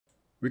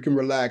We can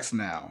relax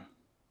now.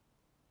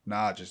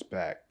 Nah, just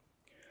back.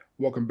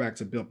 Welcome back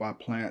to Built by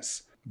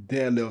Plants,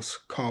 Deadlifts,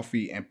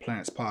 Coffee, and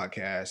Plants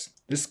podcast.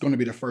 This is going to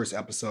be the first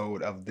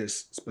episode of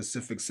this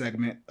specific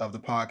segment of the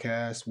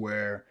podcast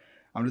where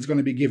I'm just going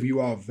to be giving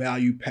you all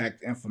value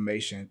packed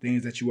information,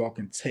 things that you all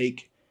can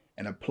take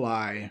and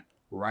apply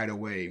right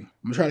away. I'm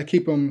going to try to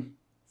keep them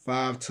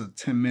 5 to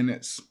 10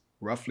 minutes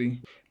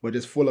roughly, but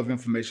just full of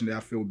information that I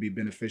feel would be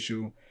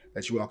beneficial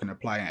that you all can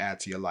apply and add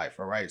to your life.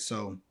 All right.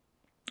 So,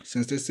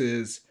 since this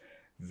is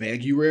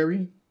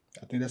Veguary,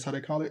 I think that's how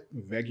they call it,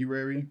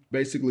 Veguary.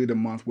 Basically, the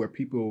month where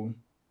people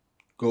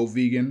go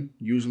vegan,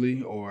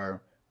 usually,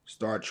 or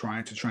start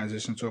trying to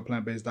transition to a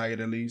plant based diet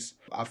at least.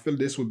 I feel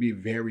this would be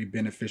very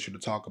beneficial to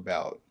talk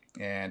about,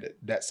 and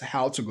that's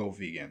how to go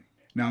vegan.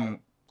 Now,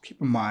 keep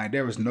in mind,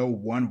 there is no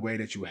one way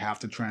that you have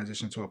to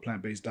transition to a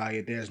plant based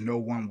diet. There's no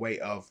one way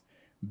of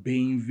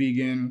being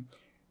vegan.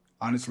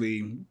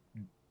 Honestly,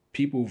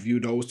 people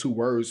view those two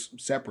words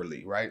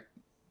separately, right?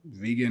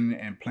 Vegan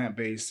and plant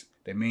based,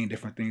 they mean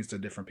different things to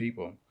different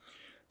people.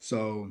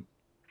 So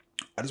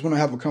I just want to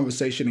have a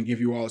conversation and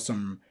give you all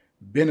some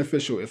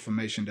beneficial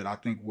information that I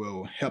think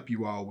will help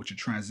you all with your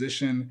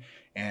transition.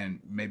 And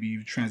maybe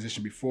you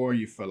transitioned before,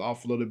 you fell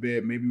off a little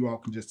bit. Maybe you all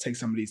can just take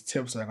some of these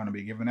tips that I'm going to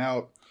be giving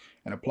out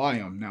and apply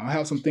them. Now, I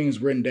have some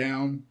things written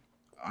down,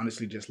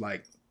 honestly, just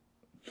like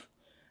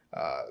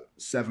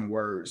 7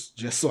 words,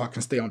 just so I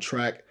can stay on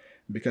track.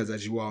 Because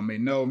as you all may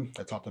know,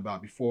 I talked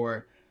about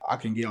before, I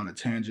can get on a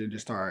tangent,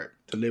 just start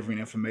delivering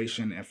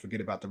information and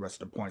forget about the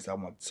rest of the points I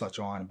want to touch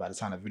on. By the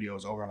time the video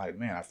is over, I'm like,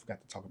 man, I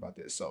forgot to talk about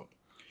this. So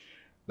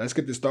let's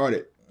get this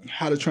started.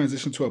 How to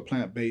transition to a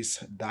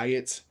plant-based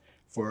diet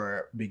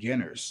for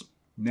beginners.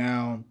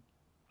 Now,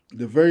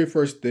 the very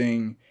first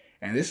thing,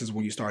 and this is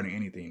when you're starting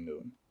anything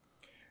new.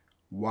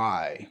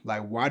 Why?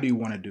 Like, why do you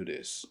want to do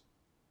this?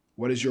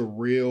 What is your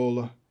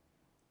real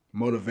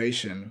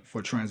motivation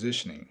for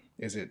transitioning?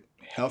 Is it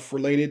health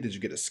related? Did you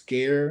get a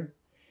scare?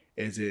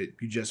 Is it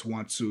you just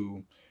want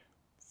to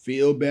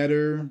feel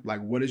better?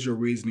 Like, what is your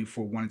reasoning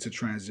for wanting to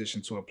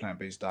transition to a plant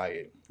based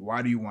diet?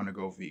 Why do you want to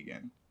go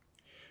vegan?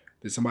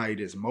 Did somebody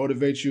just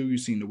motivate you? You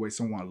seen the way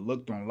someone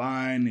looked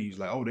online and you're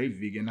like, oh, they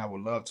vegan. I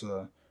would love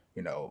to,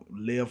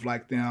 live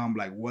like them.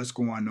 Like, what's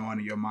going on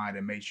in your mind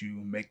that makes you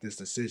make this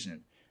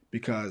decision?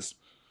 Because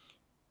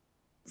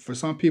for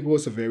some people,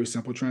 it's a very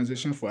simple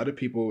transition. For other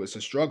people, it's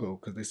a struggle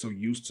because they're so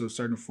used to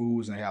certain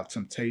foods and they have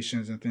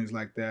temptations and things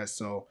like that.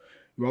 So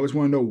you always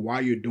want to know why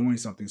you're doing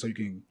something so you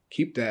can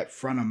keep that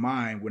front of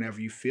mind whenever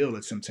you feel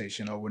a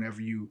temptation or whenever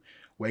you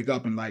wake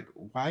up and like,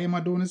 why am I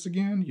doing this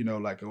again?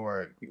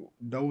 Or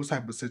those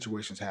type of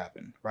situations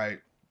happen, right?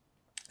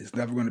 It's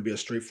never going to be a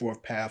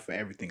straightforward path for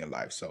everything in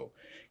life. So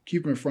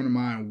keep in front of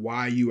mind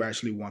why you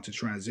actually want to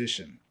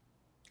transition.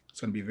 It's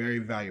going to be very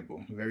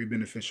valuable, very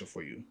beneficial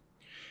for you.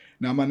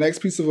 Now, my next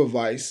piece of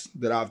advice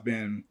that I've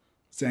been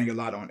saying a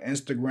lot on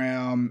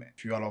Instagram,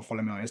 if you all don't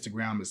follow me on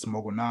Instagram, it's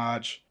Mogul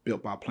Naj,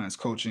 Built by Plants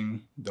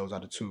Coaching. Those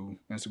are the two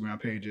Instagram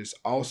pages.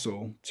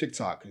 Also,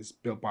 TikTok is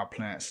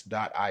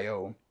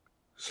builtbyplants.io.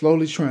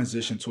 Slowly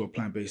transition to a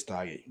plant-based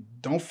diet.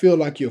 Don't feel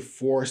like you're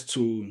forced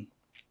to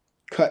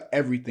cut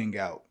everything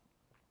out.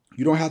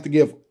 You don't have to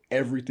give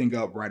everything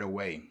up right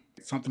away.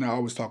 Something I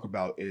always talk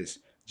about is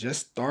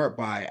just start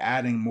by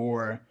adding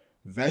more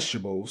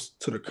vegetables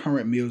to the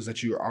current meals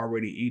that you're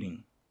already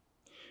eating.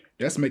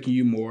 That's making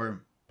you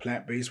more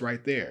plant based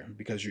right there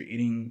because you're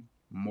eating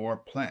more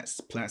plants.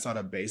 Plants are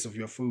the base of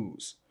your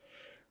foods.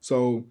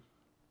 So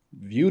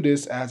view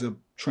this as a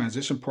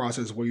transition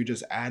process where you're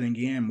just adding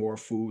in more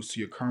foods to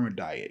your current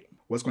diet.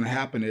 What's going to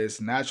happen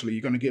is naturally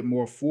you're going to get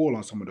more full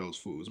on some of those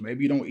foods.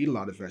 Maybe you don't eat a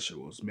lot of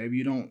vegetables. Maybe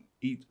you don't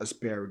eat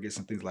asparagus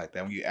and things like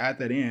that. When you add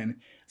that in,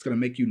 it's going to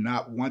make you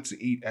not want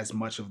to eat as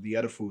much of the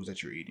other foods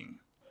that you're eating.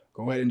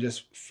 Go ahead and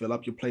just fill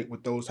up your plate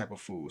with those type of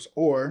foods,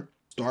 or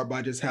start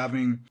by just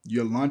having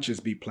your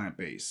lunches be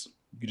plant-based.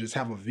 You just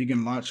have a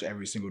vegan lunch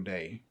every single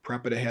day.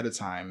 Prep it ahead of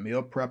time.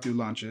 Meal prep your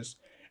lunches.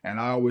 And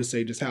I always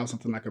say just have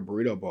something like a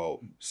burrito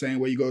bowl. Same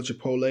way you go to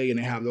Chipotle and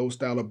they have those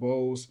style of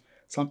bowls.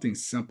 Something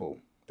simple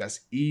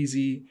that's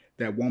easy,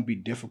 that won't be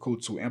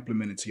difficult to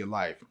implement into your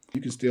life.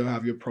 You can still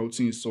have your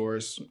protein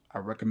source. I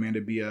recommend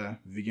it be a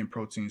vegan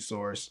protein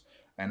source.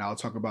 And I'll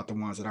talk about the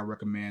ones that I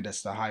recommend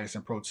that's the highest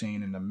in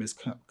protein and the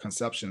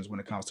misconceptions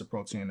when it comes to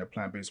protein in the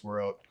plant-based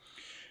world.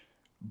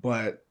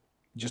 But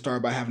just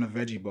start by having a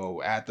veggie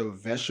bowl. Add the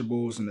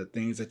vegetables and the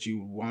things that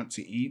you want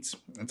to eat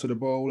into the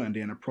bowl and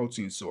then a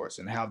protein source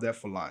and have that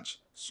for lunch.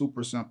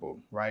 Super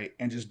simple, right?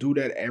 And just do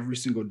that every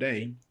single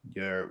day.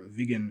 Your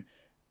vegan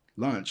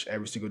lunch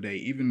every single day,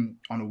 even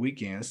on the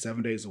weekends,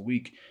 7 days a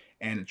week,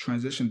 and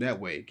transition that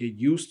way. Get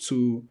used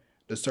to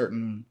the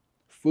certain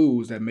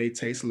foods that may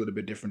taste a little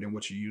bit different than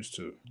what you're used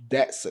to.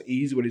 That's an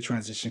easy way to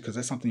transition because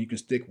that's something you can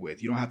stick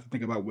with. You don't have to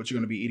think about what you're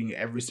going to be eating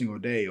every single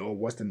day or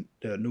what's the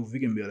new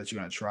vegan meal that you're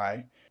going to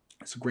try.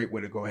 It's a great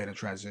way to go ahead and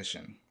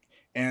transition.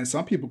 And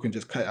some people can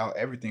just cut out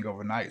everything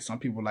overnight. Some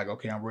people are like,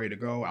 okay, I'm ready to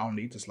go. I don't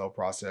need the slow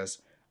process.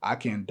 I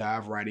can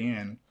dive right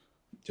in.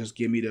 Just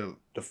give me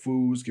the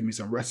foods, give me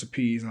some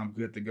recipes, and I'm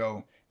good to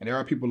go. And there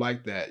are people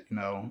like that, you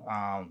know.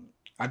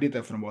 I did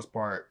that for the most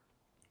part,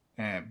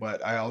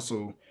 but I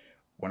also,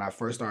 when I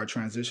first started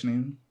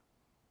transitioning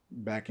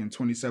back in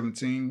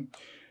 2017,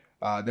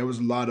 there was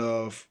a lot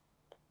of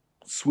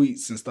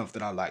sweets and stuff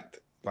that I liked,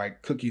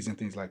 like cookies and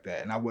things like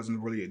that. And I wasn't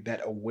really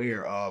that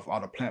aware of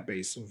all the plant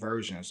based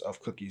versions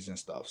of cookies and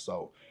stuff.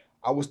 So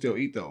I would still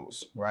eat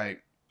those, right?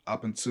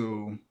 Up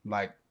until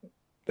like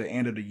the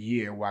end of the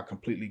year where I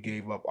completely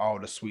gave up all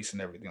the sweets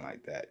and everything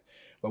like that.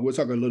 But we'll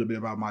talk a little bit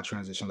about my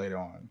transition later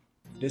on.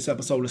 This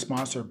episode is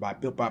sponsored by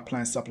Built by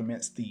Plant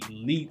Supplements, the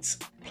elite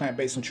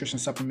plant-based nutrition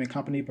supplement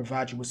company.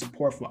 Provides you with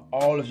support for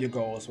all of your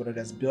goals, whether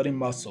that's building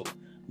muscle,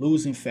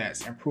 losing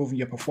fats, improving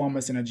your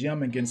performance in the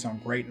gym, and getting some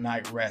great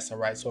night rest. All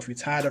right. So if you're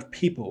tired of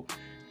people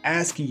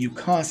asking you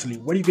constantly,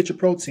 where do you get your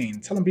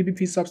protein? Tell them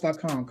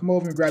bbpsubs.com. Come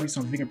over and grab you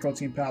some vegan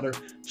protein powder,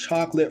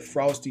 chocolate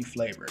frosty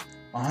flavored.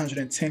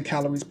 110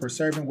 calories per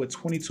serving with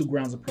 22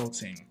 grams of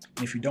protein.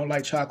 And if you don't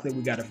like chocolate,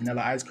 we got a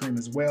vanilla ice cream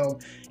as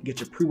well. Get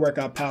your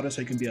pre-workout powder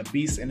so you can be a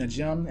beast in the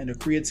gym, and the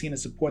creatine to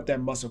support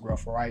that muscle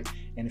growth, all right?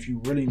 And if you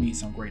really need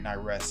some great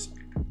night rest,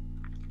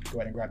 go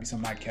ahead and grab you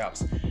some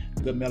nightcaps.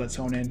 Good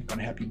melatonin,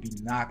 gonna help you be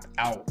knocked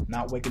out,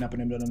 not waking up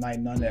in the middle of the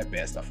night, none of that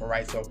bad stuff, all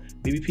right? So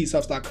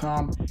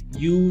bbpsubs.com,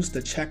 use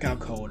the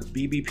checkout code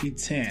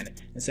BBP10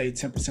 and save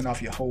 10%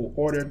 off your whole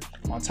order.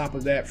 On top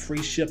of that,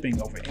 free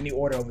shipping over any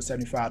order over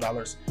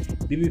 $75.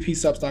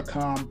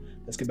 bbpsubs.com.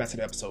 Let's get back to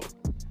the episode.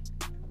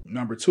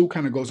 Number 2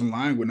 kind of goes in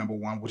line with number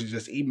 1, which is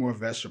just eat more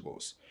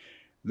vegetables.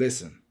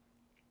 Listen,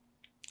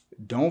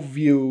 don't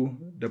view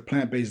the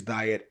plant-based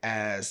diet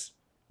as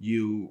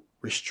you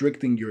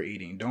restricting your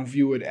eating. Don't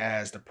view it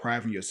as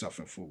depriving yourself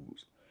of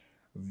foods.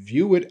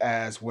 View it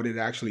as what it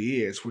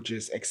actually is, which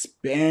is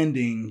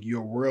expanding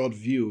your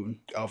worldview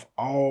of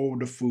all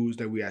the foods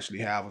that we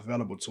actually have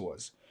available to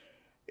us.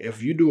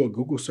 If you do a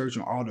Google search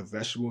on all the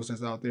vegetables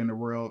that's out there in the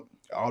world,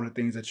 all the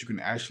things that you can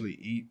actually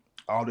eat,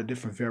 all the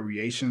different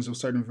variations of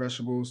certain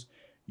vegetables,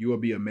 you will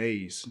be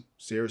amazed.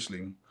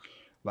 Seriously.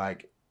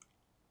 Like,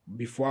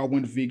 before I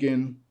went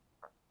vegan,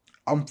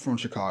 I'm from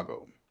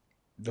Chicago.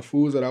 The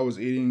foods that I was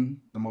eating,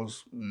 the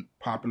most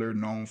popular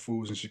known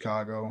foods in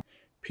Chicago,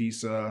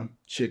 pizza,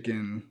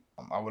 chicken.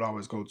 I would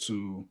always go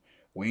to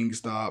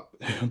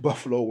Wingstop,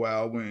 Buffalo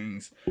Wild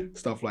Wings,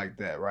 stuff like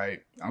that,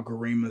 right? Uncle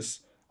Remus,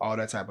 all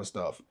that type of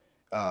stuff.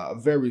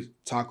 Very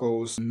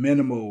tacos,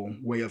 minimal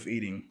way of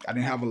eating. I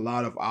didn't have a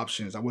lot of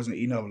options. I wasn't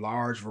eating a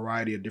large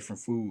variety of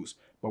different foods.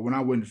 But when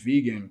I went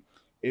vegan,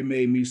 it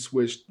made me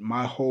switch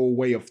my whole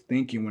way of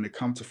thinking when it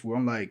comes to food.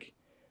 I'm like,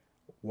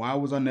 why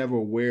was I never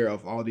aware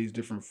of all these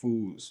different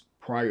foods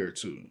prior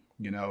to,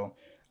 you know?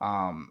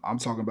 I'm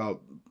talking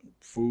about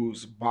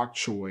foods, bok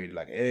choy,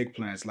 like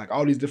eggplants, like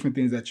all these different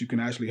things that you can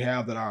actually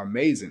have that are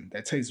amazing,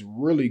 that taste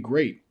really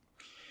great.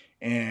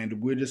 And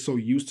we're just so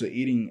used to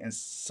eating in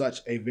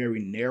such a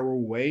very narrow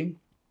way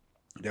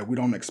that we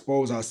don't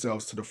expose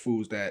ourselves to the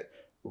foods that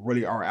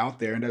really are out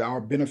there and that are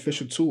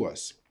beneficial to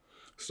us.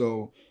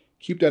 So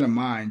keep that in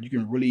mind. You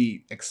can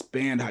really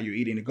expand how you're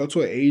eating. Go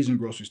to an Asian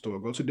grocery store,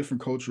 go to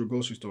different cultural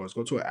grocery stores,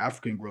 go to an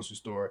African grocery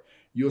store.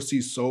 You'll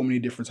see so many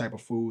different type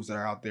of foods that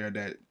are out there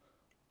that,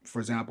 for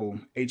example,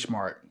 H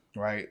Mart,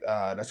 right?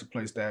 That's a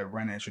place that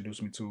Rana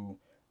introduced me to,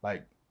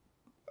 like,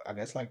 I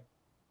guess like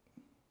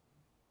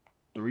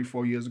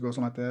 3-4 years ago,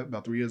 something like that,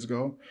 about 3 years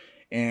ago.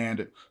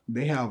 And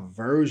they have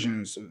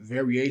variations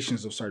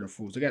of certain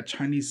foods. They got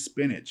Chinese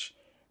spinach,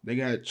 they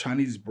got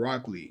Chinese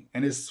broccoli,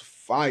 and it's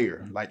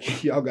fire.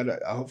 Like, y'all gotta,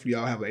 hopefully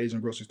y'all have an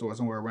Asian grocery store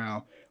somewhere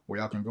around where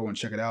y'all can go and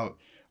check it out.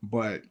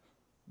 But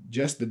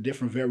just the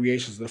different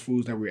variations of the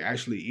foods that we're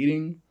actually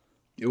eating,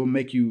 it will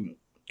make you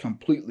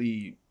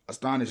completely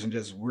astonished and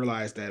just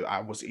realize that I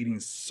was eating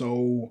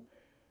so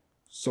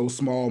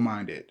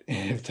small-minded,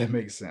 if that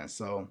makes sense.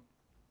 So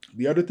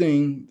the other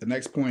thing, the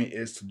next point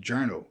is to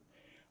journal.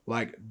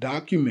 Like,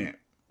 document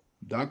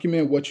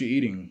what you're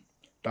eating.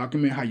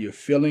 Document how you're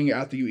feeling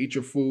after you eat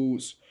your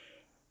foods.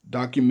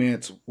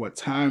 Document what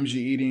times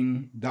you're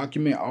eating.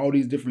 Document all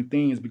these different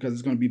things because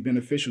it's going to be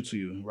beneficial to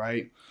you,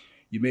 right?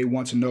 You may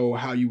want to know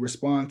how you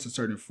respond to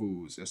certain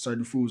foods. If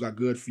certain foods are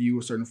good for you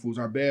or certain foods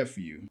are bad for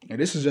you. And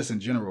this is just in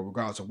general,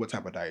 regardless of what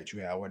type of diet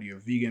you have, whether you're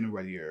vegan or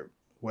whether you're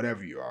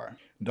whatever you are.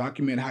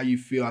 Document how you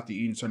feel after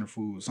eating certain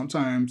foods.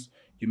 Sometimes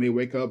you may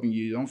wake up and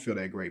you don't feel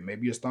that great.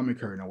 Maybe your stomach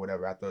hurting or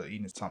whatever after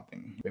eating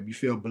something. Maybe you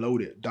feel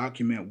bloated.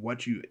 Document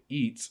what you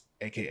eat,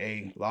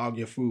 aka log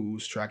your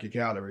foods, track your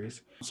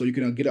calories, so you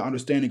can get an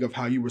understanding of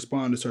how you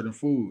respond to certain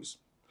foods.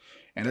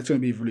 And that's going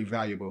to be really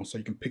valuable. So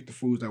you can pick the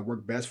foods that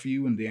work best for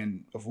you and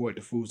then avoid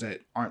the foods that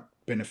aren't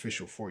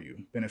beneficial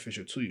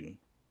to you.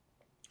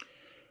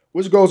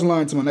 Which goes in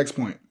line to my next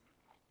point.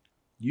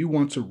 You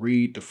want to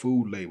read the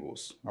food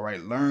labels. All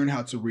right, learn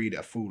how to read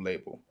a food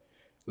label.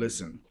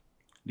 Listen,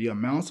 the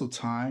amounts of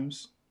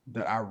times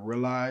that I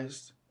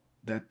realized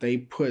that they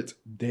put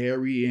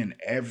dairy in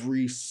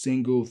every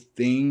single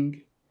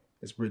thing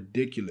is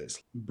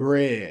ridiculous.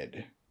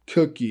 Bread,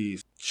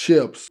 cookies,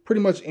 chips,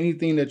 pretty much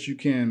anything that you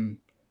can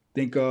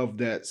think of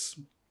that's,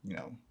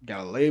 got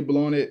a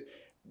label on it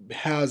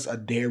has a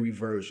dairy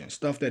version.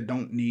 Stuff that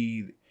don't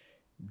need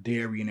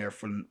dairy in there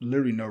for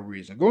literally no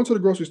reason. Go into the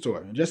grocery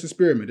store and just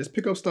experiment. Just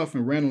pick up stuff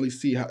and randomly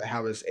see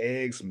how it's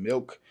eggs,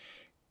 milk,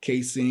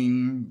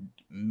 casein,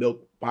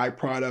 milk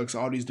byproducts,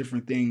 all these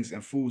different things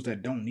and foods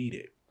that don't need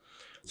it.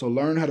 So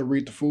learn how to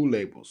read the food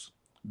labels,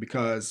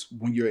 because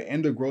when you're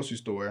in the grocery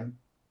store,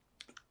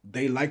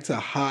 they like to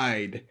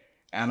hide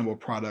animal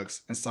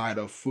products inside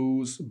of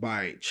foods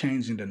by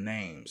changing the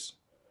names,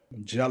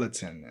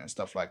 gelatin and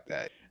stuff like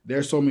that.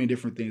 There's so many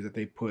different things that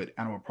they put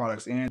animal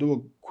products in. Do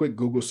a quick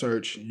Google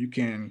search. You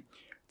can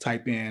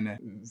type in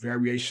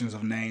variations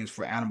of names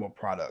for animal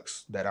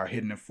products that are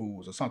hidden in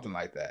foods or something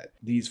like that.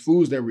 These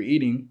foods that we're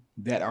eating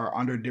that are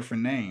under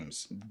different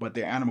names, but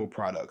they're animal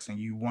products, and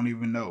you won't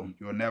even know.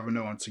 You'll never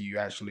know until you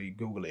actually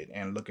Google it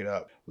and look it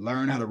up.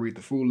 Learn how to read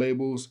the food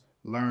labels,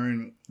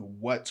 learn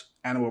what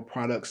animal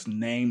products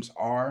names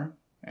are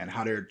and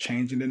how they're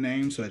changing the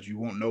name so that you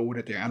won't know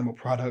that they're animal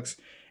products,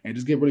 and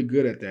just get really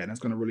good at that. And that's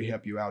going to really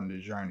help you out in the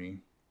journey.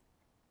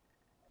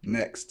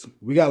 Next,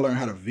 we got to learn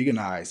how to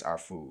veganize our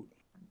food.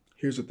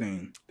 Here's the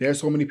thing. There's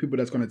so many people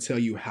that's going to tell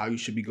you how you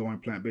should be going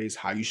plant-based,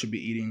 how you should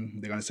be eating.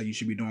 They're going to say you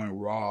should be doing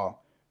raw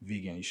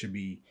vegan. You should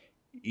be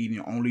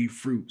eating only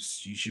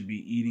fruits. You should be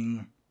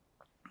eating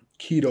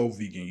keto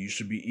vegan. You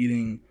should be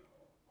eating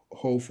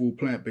whole food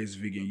plant-based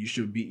vegan. You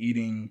should be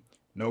eating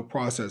no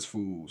processed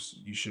foods.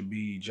 You should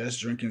be just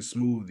drinking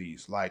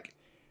smoothies. Like,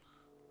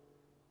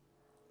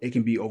 it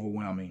can be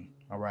overwhelming,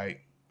 all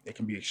right? It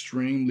can be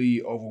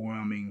extremely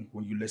overwhelming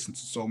when you listen to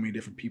so many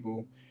different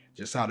people.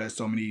 Just how there's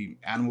so many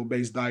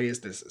animal-based diets,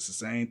 it's the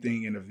same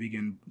thing in the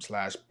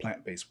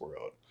vegan/plant-based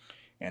world.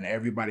 And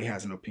everybody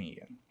has an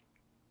opinion.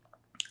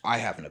 I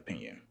have an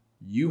opinion.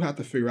 You have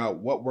to figure out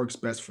what works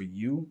best for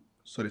you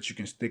so that you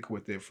can stick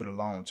with it for the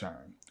long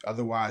term.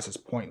 Otherwise, it's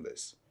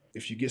pointless.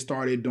 If you get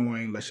started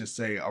doing, let's just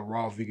say, a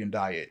raw vegan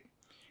diet,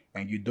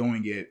 and you're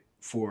doing it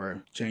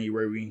for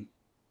January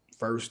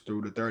 1st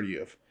through the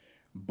 30th,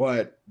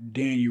 but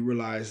then you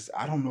realize,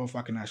 I don't know if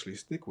I can actually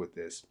stick with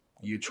this.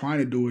 You're trying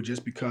to do it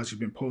just because you've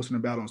been posting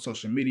about it on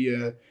social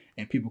media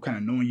and people kind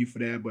of knowing you for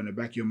that, but in the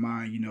back of your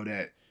mind, you know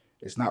that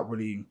it's not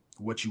really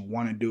what you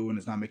want to do and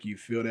it's not making you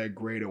feel that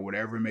great or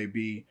whatever it may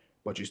be,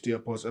 but you still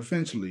post.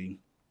 Eventually,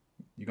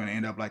 you're going to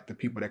end up like the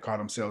people that call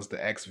themselves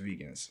the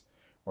ex-vegans,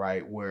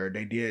 right? Where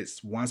they did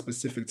one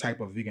specific type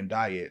of vegan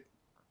diet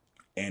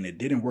and it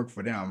didn't work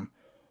for them,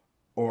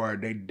 or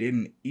they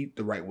didn't eat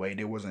the right way.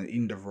 They wasn't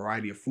eating the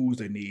variety of foods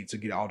they need to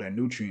get all their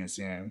nutrients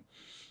in.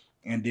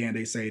 And then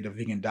they say the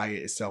vegan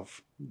diet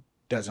itself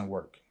doesn't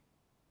work,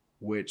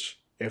 which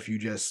if you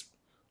just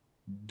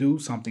do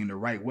something the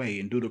right way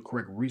and do the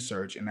correct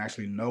research and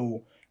actually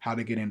know how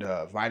to get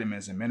into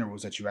vitamins and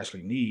minerals that you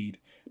actually need,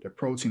 the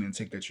protein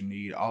intake that you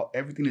need,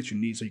 everything that you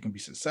need so you can be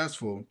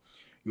successful,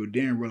 you'll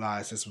then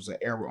realize this was an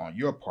error on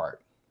your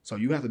part. So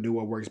you have to do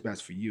what works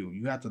best for you.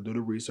 You have to do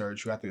the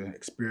research. You have to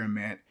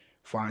experiment,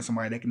 find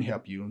somebody that can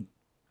help you,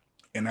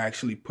 and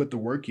actually put the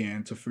work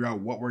in to figure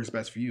out what works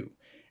best for you.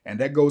 And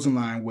that goes in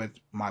line with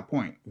my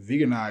point.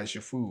 Veganize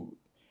your food,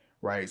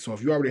 right? So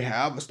if you already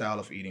have a style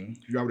of eating,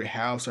 if you already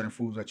have certain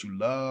foods that you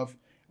love,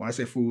 when I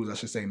say foods, I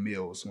should say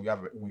meals. When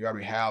you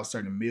already have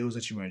certain meals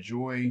that you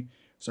enjoy,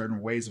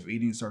 certain ways of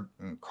eating,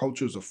 certain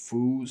cultures of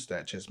foods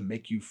that just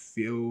make you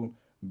feel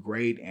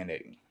great and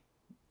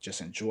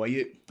just enjoy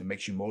it, it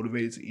makes you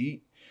motivated to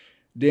eat,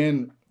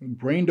 then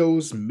bring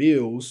those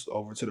meals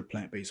over to the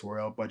plant-based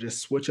world, but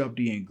just switch up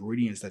the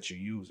ingredients that you're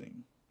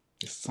using.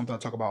 It's something I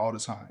talk about all the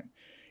time.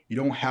 You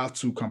don't have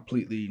to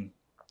completely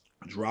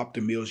drop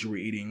the meals you were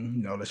eating.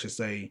 You know, let's just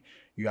say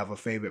you have a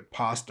favorite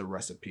pasta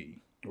recipe,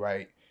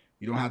 right?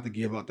 You don't have to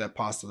give up that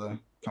pasta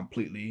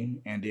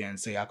completely and then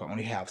say, I can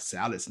only have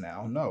salads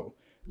now. No,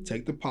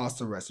 take the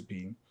pasta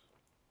recipe,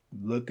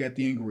 look at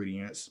the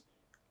ingredients,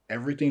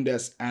 everything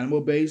that's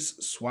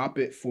animal-based, swap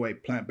it for a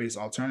plant-based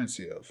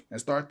alternative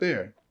and start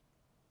there.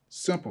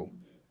 Simple.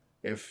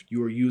 If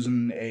you are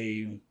using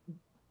a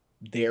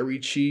dairy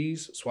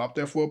cheese, swap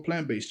that for a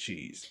plant-based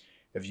cheese.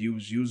 If you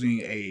was using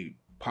a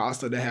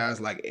pasta that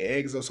has like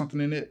eggs or something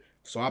in it,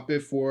 swap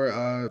it for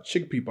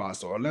chickpea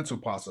pasta or lentil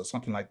pasta,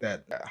 something like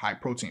that, high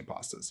protein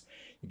pastas.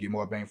 You get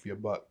more bang for your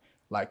buck.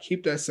 Like,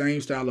 keep that same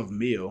style of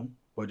meal,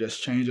 but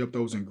just change up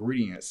those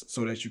ingredients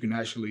so that you can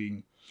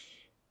actually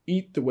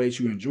eat the way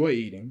you enjoy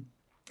eating.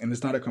 And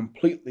it's not a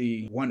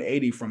completely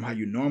 180 from how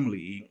you normally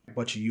eat,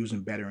 but you're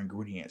using better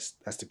ingredients.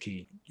 That's the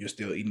key. You're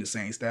still eating the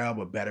same style,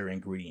 but better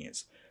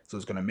ingredients. So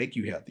it's going to make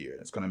you healthier.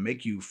 It's going to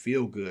make you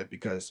feel good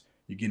because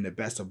you're getting the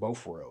best of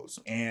both worlds.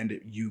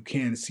 And you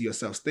can see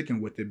yourself sticking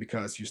with it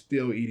because you're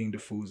still eating the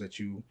foods that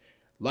you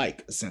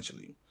like,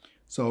 essentially.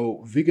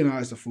 So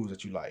veganize the foods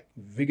that you like.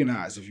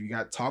 Veganize. If you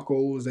got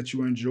tacos that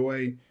you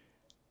enjoy,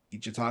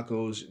 eat your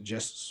tacos,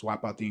 just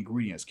swap out the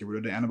ingredients. Get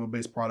rid of the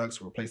animal-based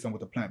products, replace them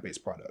with the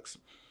plant-based products.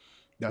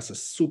 That's a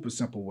super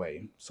simple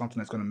way, something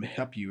that's going to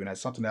help you. And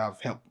that's something that I've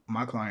helped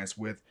my clients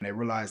with. And they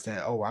realize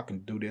that, oh, I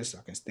can do this.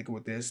 I can stick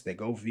with this. They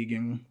go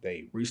vegan.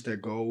 They reach their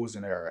goals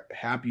and they're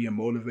happy and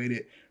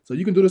motivated. So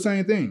you can do the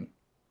same thing.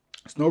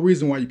 There's no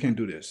reason why you can't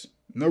do this.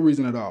 No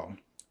reason at all.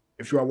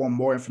 If you all want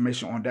more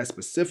information on that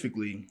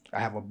specifically, I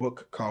have a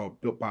book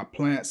called Built by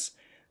Plants,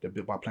 the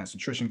Built by Plants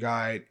Nutrition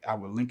Guide. I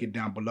will link it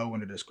down below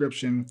in the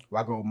description,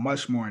 where I go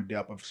much more in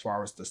depth as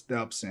far as the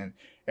steps and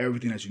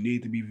everything that you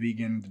need to be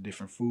vegan, the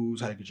different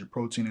foods, how to get your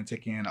protein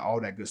intake in, all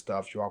that good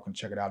stuff. You all can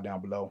check it out down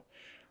below.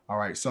 All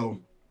right,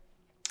 so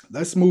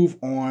let's move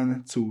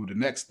on to the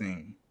next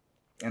thing.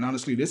 And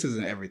honestly, this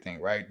isn't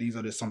everything, right? These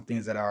are just some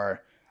things that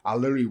are, I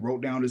literally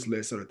wrote down this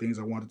list of the things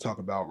I wanted to talk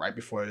about right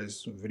before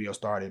this video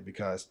started,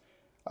 because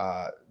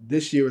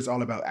this year is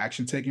all about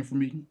action taking for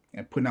me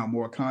and putting out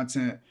more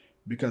content.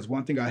 Because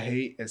one thing I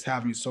hate is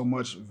having so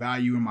much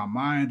value in my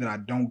mind that I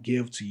don't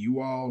give to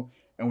you all.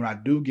 And when I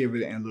do give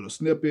it in little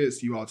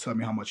snippets, you all tell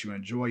me how much you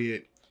enjoy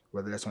it,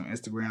 whether that's on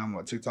Instagram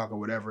or TikTok or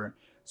whatever.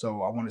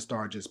 So I want to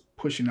start just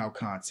pushing out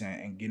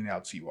content and getting it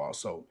out to you all.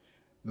 So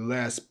the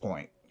last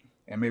point,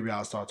 and maybe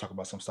I'll start talking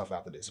about some stuff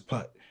after this,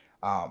 but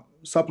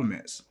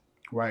supplements,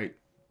 right?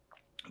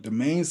 The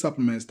main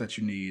supplements that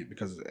you need,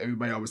 because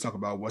everybody always talk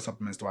about what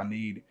supplements do I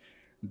need.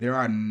 There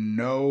are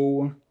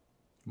no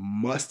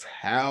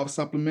must-have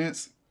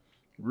supplements,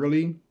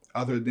 really,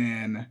 other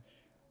than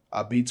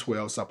a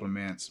B12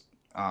 supplements.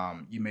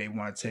 You may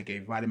want to take a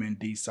vitamin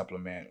D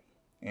supplement,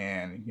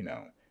 and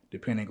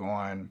depending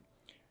on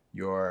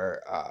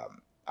your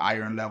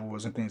iron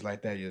levels and things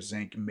like that, your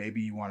zinc,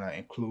 maybe you want to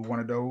include one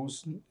of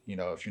those.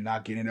 If you're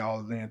not getting it all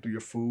in through your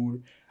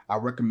food, I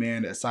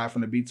recommend, aside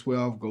from the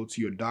B12, go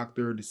to your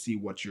doctor to see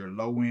what you're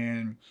low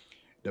in,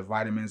 the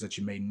vitamins that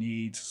you may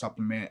need to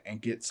supplement,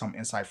 and get some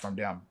insight from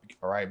them.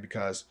 All right,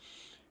 because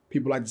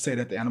people like to say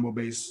that the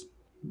animal-based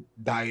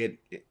diet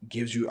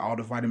gives you all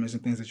the vitamins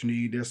and things that you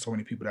need. There's so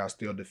many people that are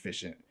still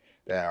deficient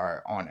that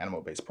are on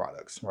animal-based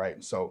products,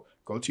 right? So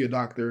go to your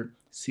doctor,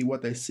 see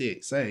what they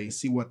say,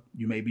 see what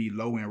you may be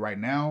low in right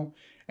now,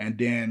 and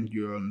then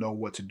you'll know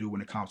what to do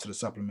when it comes to the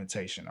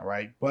supplementation, all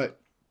right? But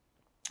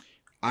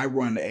I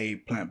run a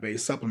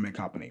plant-based supplement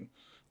company,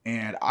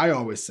 and I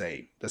always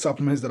say the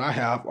supplements that I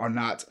have are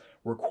not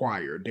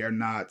required. They're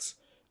not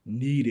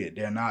needed.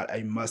 They're not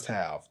a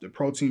must-have. The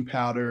protein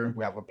powder,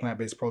 we have a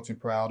plant-based protein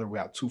powder. We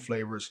have 2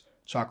 flavors,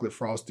 chocolate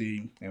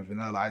frosty and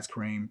vanilla ice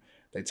cream.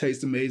 They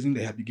taste amazing.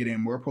 They help you get in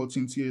more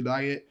protein to your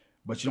diet,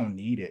 but you don't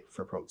need it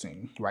for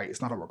protein, right?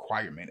 It's not a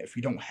requirement. If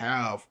you don't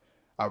have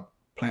a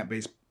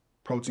plant-based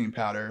protein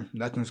powder,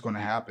 nothing's going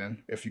to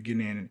happen. If you're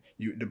getting in,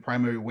 the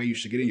primary way you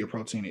should get in your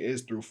protein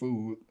is through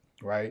food,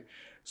 right?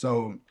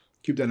 So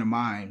keep that in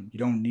mind. You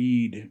don't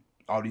need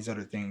all these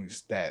other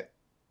things that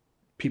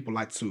people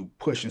like to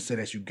push and say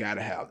that you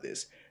gotta have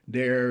this.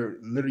 They're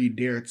literally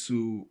there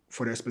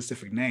for their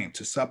specific name,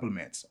 to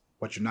supplement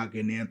what you're not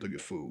getting in through your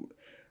food.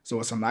 So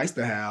it's a nice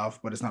to have,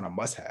 but it's not a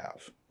must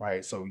have,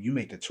 right? So you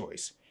make the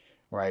choice,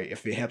 right?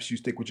 If it helps you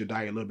stick with your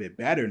diet a little bit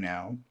better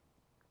now,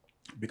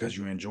 because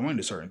you're enjoying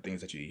the certain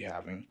things that you're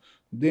having,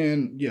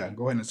 then yeah,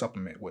 go ahead and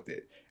supplement with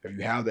it. If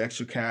you have the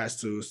extra cash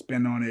to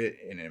spend on it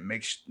and it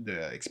makes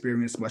the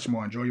experience much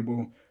more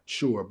enjoyable,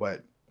 sure,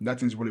 but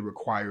nothing's really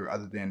required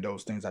other than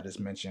those things I just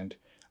mentioned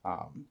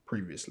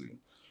previously.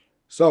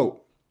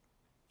 So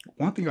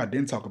one thing I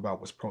didn't talk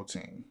about was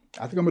protein.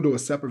 I think I'm gonna do a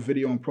separate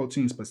video on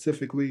protein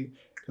specifically,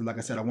 because like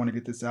I said, I want to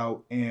get this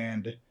out,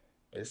 and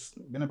it's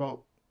been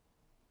about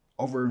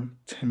over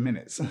 10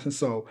 minutes.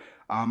 So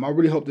I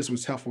really hope this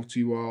was helpful to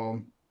you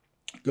all.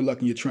 Good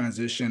luck in your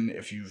transition.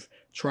 If you've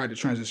tried to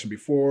transition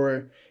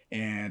before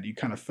and you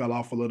kind of fell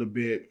off a little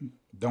bit,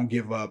 don't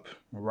give up,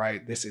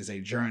 right? This is a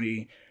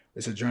journey.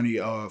 It's a journey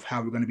of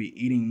how we're going to be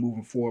eating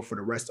moving forward for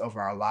the rest of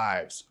our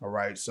lives, all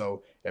right?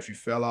 So if you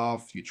fell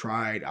off, you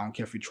tried, I don't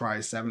care if you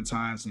tried 7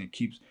 times and it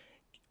keeps,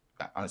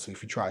 honestly,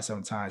 if you try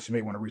 7 times, you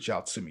may want to reach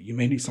out to me. You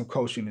may need some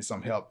coaching and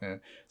some help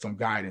and some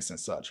guidance and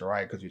such, all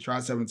right? Because you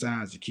try 7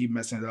 times, you keep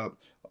messing it up.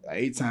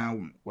 8th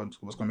time, what's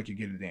going to make you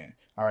get it in?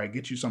 All right,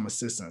 get you some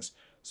assistance.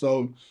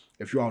 So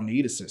if you all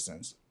need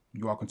assistance,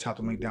 you all can tap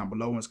the link down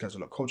below and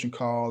schedule a coaching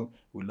call.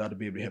 We'd love to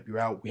be able to help you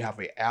out. We have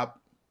an app,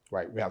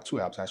 right? We have 2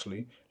 apps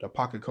actually, the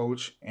Pocket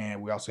Coach,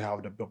 and we also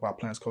have the Built by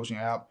Plants coaching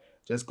app.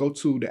 Just go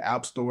to the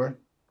App Store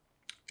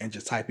and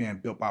just type in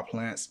Built by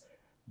Plants.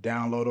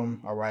 Download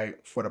them, all right?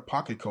 For the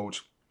Pocket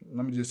Coach,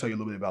 let me just tell you a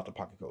little bit about the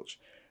Pocket Coach.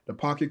 The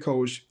Pocket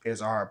Coach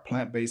is our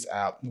plant-based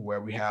app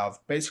where we have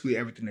basically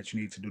everything that you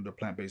need to do the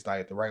plant-based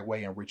diet the right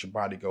way and reach your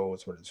body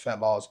goals, whether it's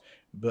fat loss,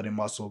 building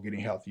muscle,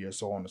 getting healthier,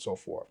 so on and so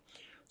forth.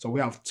 So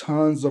we have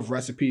tons of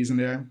recipes in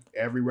there.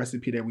 Every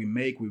recipe that we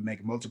make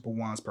multiple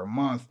ones per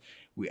month.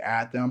 We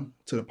add them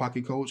to the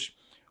Pocket Coach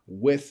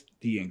with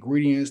the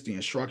ingredients, the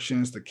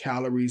instructions, the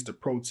calories, the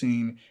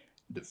protein,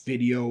 the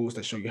videos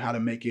that show you how to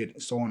make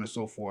it, so on and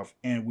so forth.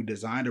 And we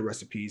designed the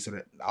recipes so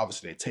that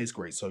obviously they taste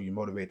great, so you're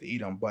motivated to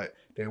eat them, but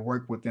they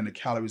work within the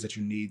calories that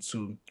you need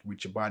to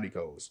reach your body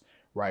goals,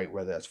 right?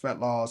 Whether that's fat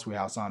loss, we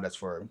have some that's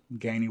for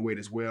gaining weight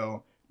as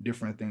well,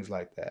 different things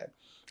like that.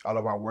 All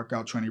of our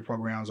workout training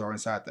programs are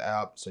inside the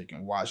app, so you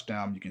can watch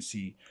them. You can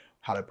see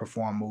how to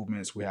perform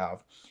movements. We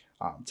have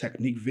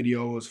technique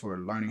videos for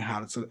learning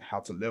how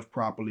to lift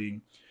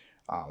properly,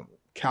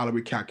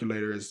 calorie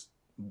calculators,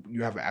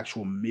 You have an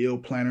actual meal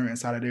planner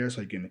inside of there,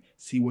 so you can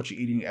see what you're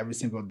eating every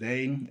single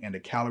day and the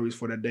calories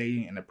for that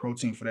day and the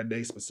protein for that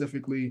day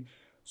specifically.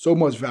 So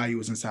much value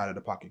is inside of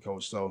the Pocket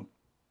Coach. So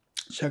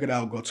check it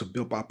out. Go to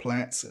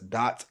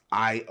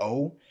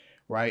builtbyplants.io,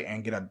 right,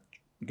 and get a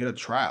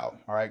trial.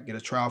 All right, get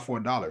a trial for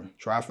 $1.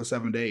 Try it for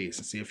 7 days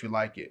and see if you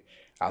like it.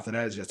 After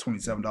that, it's just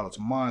 $27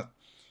 a month.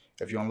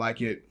 If you don't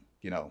like it,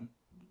 you don't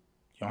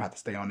have to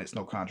stay on it. It's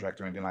no contract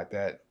or anything like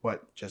that.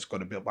 But just go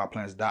to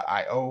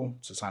builtbyplants.io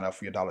to sign up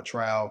for your dollar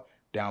trial.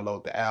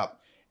 Download the app,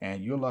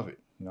 and you'll love it.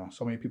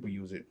 So many people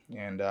use it,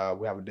 and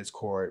we have a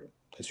Discord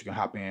that you can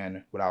hop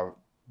in with our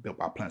Built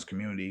by Plants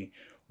community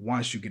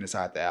once you get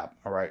inside the app.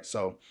 All right.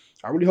 So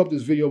I really hope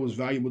this video was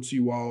valuable to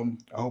you all.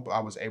 I hope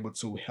I was able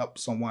to help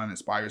someone,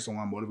 inspire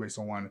someone, motivate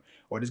someone,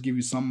 or just give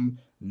you some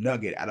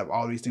nugget out of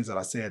all these things that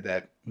I said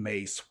that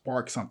may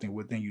spark something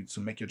within you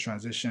to make your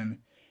transition.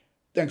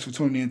 Thanks for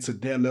tuning in to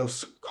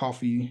Deadlifts,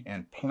 Coffee,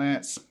 and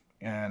Plants.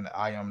 And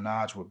I am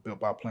Naj with Built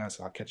by Plants.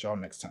 I'll catch y'all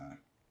next time.